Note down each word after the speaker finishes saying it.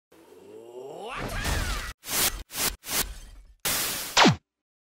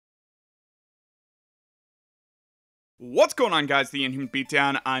What's going on, guys? The Inhuman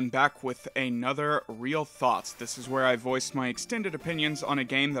Beatdown. I'm back with another Real Thoughts. This is where I voice my extended opinions on a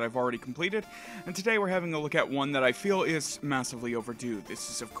game that I've already completed, and today we're having a look at one that I feel is massively overdue. This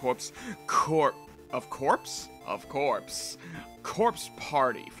is, of course, Corpse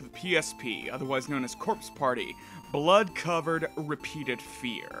Party for the PSP, otherwise known as Corpse Party, Blood-Covered Repeated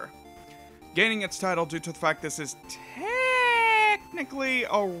Fear. Gaining its title due to the fact this is technically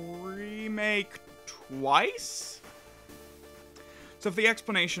a remake twice? So for the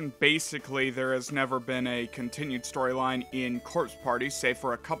explanation, basically, there has never been a continued storyline in Corpse Party, save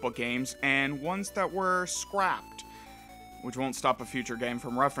for a couple games, and ones that were scrapped, which won't stop a future game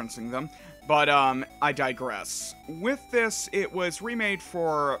from referencing them, but, I digress. With this, it was remade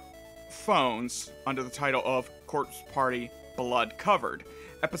for phones under the title of Corpse Party Blood Covered,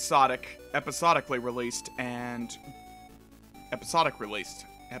 episodically released, and...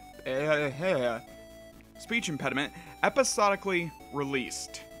 speech impediment, episodically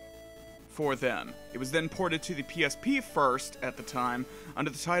released for them. It was then ported to the PSP first at the time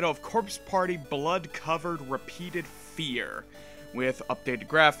under the title of Corpse Party Blood Covered Repeated Fear, with updated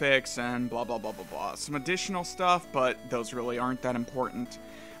graphics and blah blah blah blah blah. Some additional stuff, but those really aren't that important.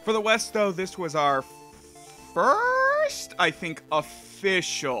 For the West, though, this was our first, I think,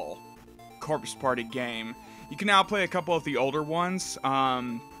 official Corpse Party game. You can now play a couple of the older ones,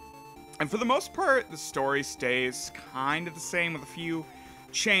 and for the most part, the story stays kind of the same with a few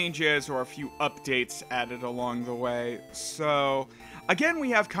changes or a few updates added along the way. So, again,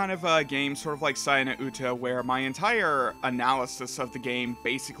 we have kind of a game sort of like Sayane Uta, where my entire analysis of the game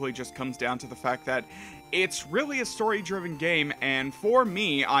basically just comes down to the fact that it's really a story-driven game, and for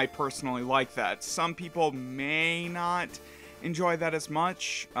me, I personally like that. Some people may not enjoy that as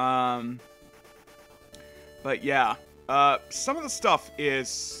much, but yeah. Some of the stuff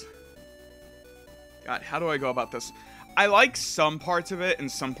is... God, how do I go about this? I like some parts of it, and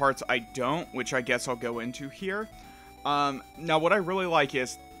some parts I don't, which I guess I'll go into here. Now, what I really like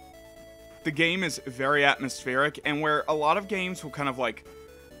is the game is very atmospheric, and where a lot of games will kind of like,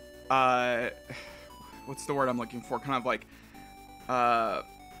 what's the word I'm looking for? Kind of like,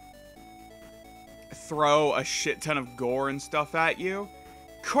 throw a shit ton of gore and stuff at you.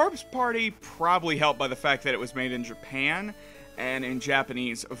 Corpse Party, probably helped by the fact that it was made in Japan, and in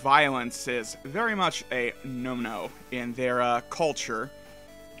Japanese, violence is very much a no-no in their culture,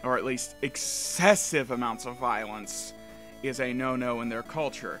 or at least excessive amounts of violence is a no-no in their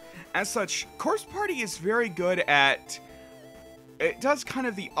culture. As such, Corpse Party is very good at... It does kind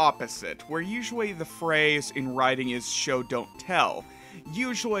of the opposite, where usually the phrase in writing is show, don't tell.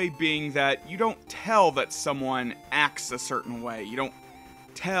 Usually being that you don't tell that someone acts a certain way. You don't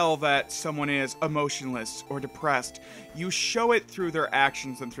tell that someone is emotionless or depressed. You show it through their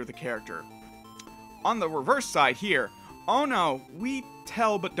actions and through the character. On the reverse side here, oh no, we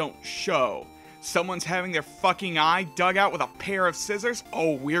tell but don't show. Someone's having their fucking eye dug out with a pair of scissors?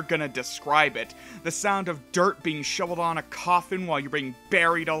 Oh, we're gonna describe it. The sound of dirt being shoveled on a coffin while you're being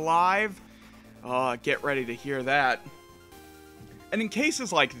buried alive? Oh, get ready to hear that. And in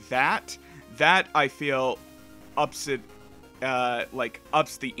cases like that I feel ups the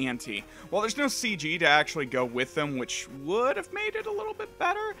ante. While there's no CG to actually go with them, which would have made it a little bit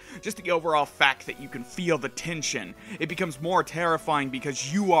better, just the overall fact that you can feel the tension. It becomes more terrifying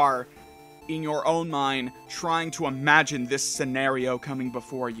because you are, in your own mind, trying to imagine this scenario coming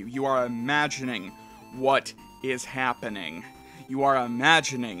before you. You are imagining what is happening. You are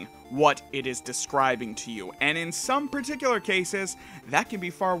imagining what it is describing to you. And in some particular cases, that can be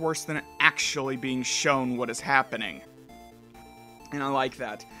far worse than actually being shown what is happening. And I like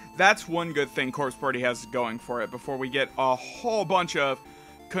that. That's one good thing Corpse Party has going for it, before we get a whole bunch of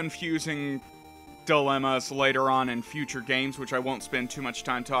confusing dilemmas later on in future games, which I won't spend too much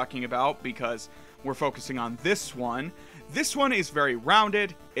time talking about, because we're focusing on this one. This one is very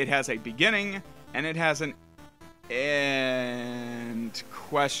rounded, it has a beginning, and it has an end,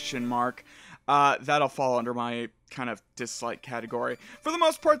 question mark. That'll fall under my kind of dislike category. For the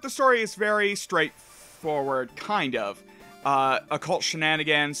most part, the story is very straightforward, kind of. Occult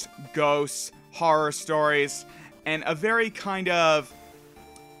shenanigans, ghosts, horror stories, and a very kind of,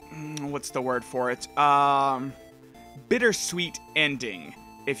 what's the word for it? Bittersweet ending,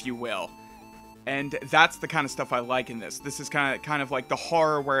 if you will. And that's the kind of stuff I like in this. This is kind of like the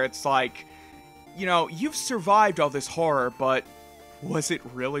horror where it's like, you know, you've survived all this horror, but was it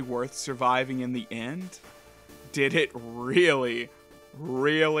really worth surviving in the end? Did it really,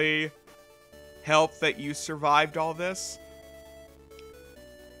 really help that you survived all this?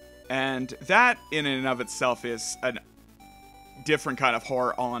 And that, in and of itself, is a different kind of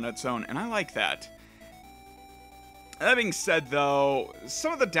horror all on its own, and I like that. That being said, though,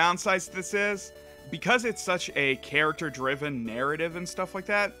 some of the downsides to this is, because it's such a character-driven narrative and stuff like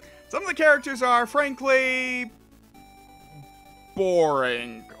that, some of the characters are, frankly,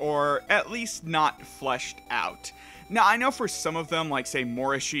 boring, or at least not fleshed out. Now, I know for some of them, like, say,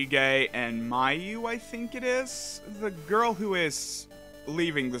 Morishige and Mayu, I think it is, the girl who is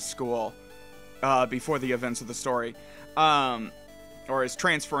leaving the school before the events of the story, or is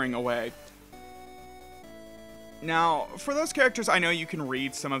transferring away. Now, for those characters, I know you can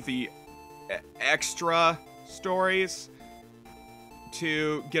read some of the extra stories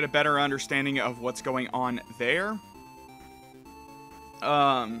to get a better understanding of what's going on there.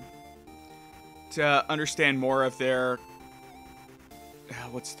 To understand more of their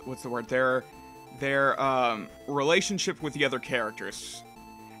what's the word, their relationship with the other characters.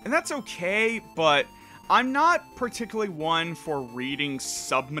 And that's okay, but I'm not particularly one for reading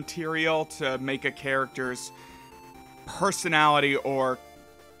sub-material to make a character's personality or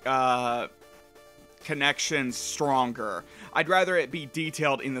connections stronger. I'd rather it be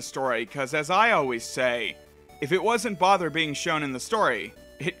detailed in the story, because as I always say, if it wasn't bother being shown in the story,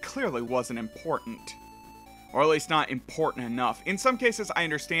 it clearly wasn't important. Or at least not important enough. In some cases, I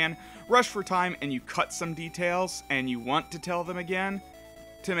understand, rush for time and you cut some details and you want to tell them again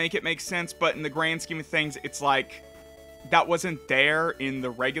to make it make sense, but in the grand scheme of things, it's like, that wasn't there in the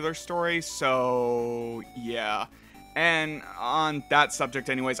regular story, so yeah. And on that subject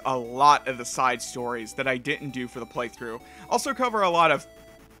anyways, a lot of the side stories that I didn't do for the playthrough also cover a lot of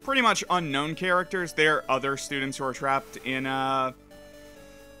pretty much unknown characters. They're other students who are trapped in the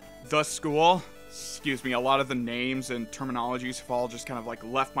school. Excuse me, a lot of the names and terminologies have all just kind of like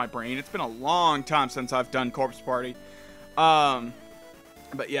left my brain. It's been a long time since I've done Corpse Party.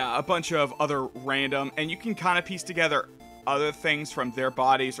 But yeah, a bunch of other random, and you can kind of piece together other things from their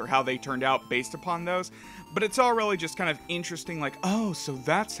bodies or how they turned out based upon those. But it's all really just kind of interesting, like, oh, so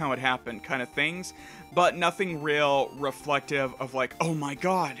that's how it happened kind of things. But nothing real reflective of like, oh my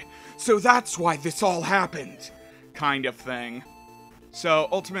god, so that's why this all happened kind of thing. So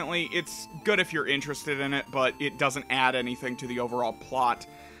ultimately, it's good if you're interested in it, but it doesn't add anything to the overall plot.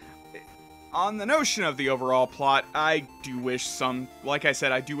 On the notion of the overall plot, I do wish some, like I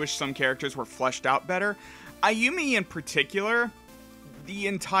said, I do wish some characters were fleshed out better. Ayumi in particular, the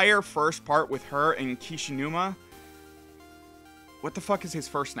entire first part with her and Kishinuma. What the fuck is his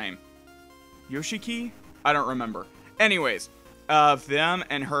first name? Yoshiki? I don't remember. Anyways, of them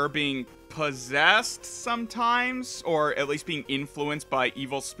and her being possessed sometimes, or at least being influenced by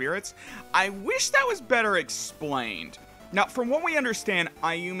evil spirits, I wish that was better explained. Now, from what we understand,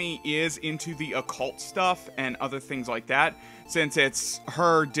 Ayumi is into the occult stuff and other things like that, since it's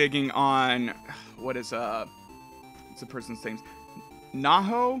her digging on, what's the person's name?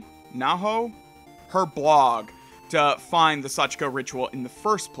 Naho? Her blog, to find the Sachiko ritual in the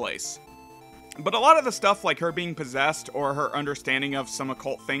first place. But a lot of the stuff, like her being possessed or her understanding of some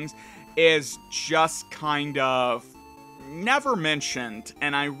occult things, is just kind of never mentioned,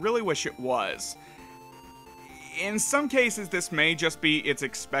 and I really wish it was. In some cases, this may just be it's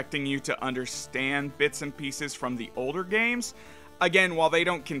expecting you to understand bits and pieces from the older games. Again, while they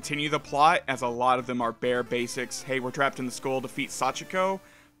don't continue the plot, as a lot of them are bare basics, hey, we're trapped in the school, defeat Sachiko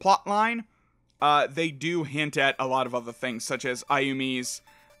plotline, they do hint at a lot of other things, such as Ayumi's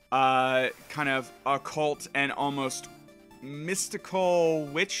kind of occult and almost mystical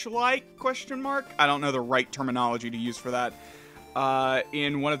witch-like question mark? I don't know the right terminology to use for that.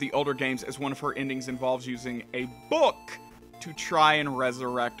 In one of the older games, as one of her endings involves using a book to try and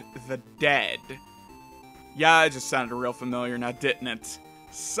resurrect the dead. Yeah, it just sounded real familiar now, didn't it?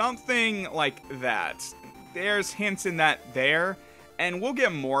 Something like that. There's hints in that there, and we'll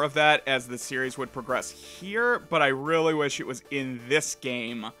get more of that as the series would progress here, but I really wish it was in this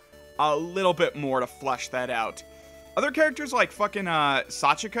game a little bit more to flesh that out. Other characters like fucking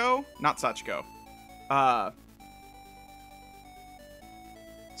Sachiko? Not Sachiko.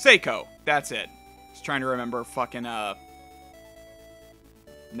 Seiko, that's it. Just trying to remember fucking,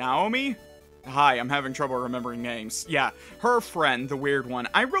 Naomi? Hi, I'm having trouble remembering names. Yeah, her friend, the weird one.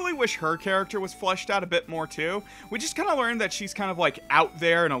 I really wish her character was fleshed out a bit more, too. We just kind of learned that she's kind of, like, out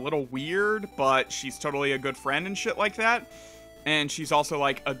there and a little weird, but she's totally a good friend and shit like that. And she's also,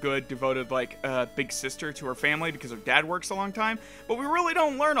 like, a good, devoted, like, big sister to her family because her dad works a long time. But we really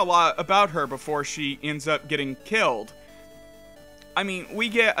don't learn a lot about her before she ends up getting killed. I mean, we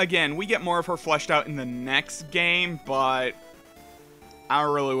get more of her fleshed out in the next game, but I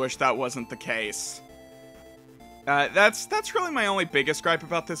really wish that wasn't the case. That's really my only biggest gripe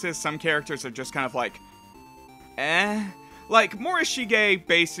about this is some characters are just kind of like, eh. Like, Morishige,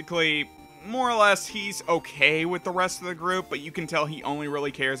 basically, more or less, he's okay with the rest of the group, but you can tell he only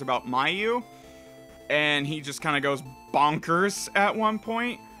really cares about Mayu, and he just kind of goes bonkers at one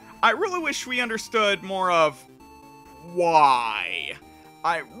point. I really wish we understood more of why.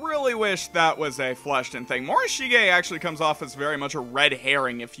 I really wish that was a fleshed-in thing. Morishige actually comes off as very much a red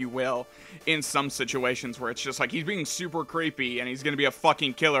herring, if you will, in some situations where it's just like he's being super creepy and he's gonna be a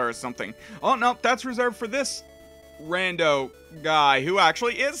fucking killer or something. Oh, no, that's reserved for this rando guy who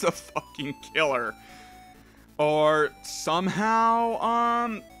actually is a fucking killer. Or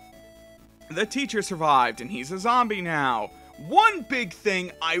somehow, the teacher survived and he's a zombie now. One big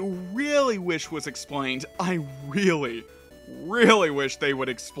thing I really wish was explained, I really wish they would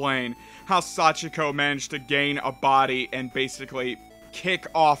explain how Sachiko managed to gain a body and basically kick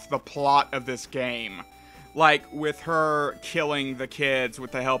off the plot of this game. Like, with her killing the kids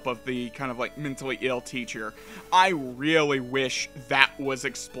with the help of the kind of like mentally ill teacher. I really wish that was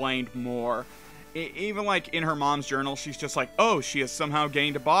explained more. Even like in her mom's journal, she's just like, oh, she has somehow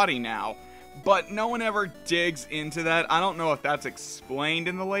gained a body now. But no one ever digs into that. I don't know if that's explained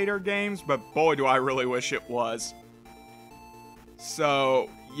in the later games, but boy, do I really wish it was. So,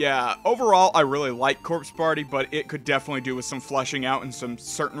 yeah, overall, I really like Corpse Party, but it could definitely do with some fleshing out in some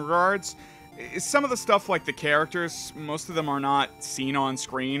certain regards. Some of the stuff, like the characters, most of them are not seen on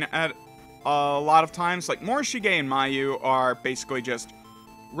screen at a lot of times. Like, Morishige and Mayu are basically just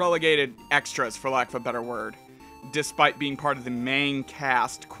relegated extras, for lack of a better word. Despite being part of the main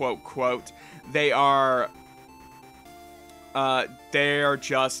cast, quote, quote, they're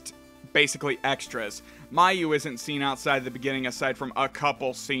just basically extras. Mayu isn't seen outside the beginning aside from a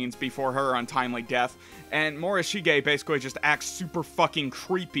couple scenes before her untimely death, and Morishige basically just acts super fucking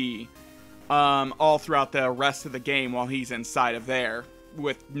creepy all throughout the rest of the game while he's inside of there,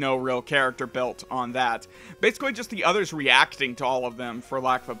 with no real character built on that. Basically just the others reacting to all of them, for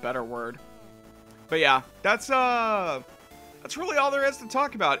lack of a better word. But yeah, that's really all there is to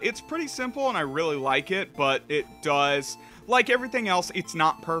talk about. It's pretty simple and I really like it, but it does, like everything else, it's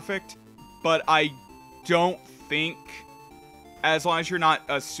not perfect, but I don't think, as long as you're not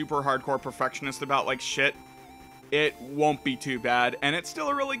a super hardcore perfectionist about like shit, it won't be too bad, and it's still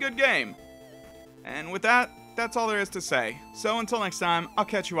a really good game. And with that, that's all there is to say. So until next time, I'll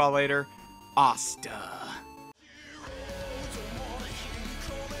catch you all later. Hasta.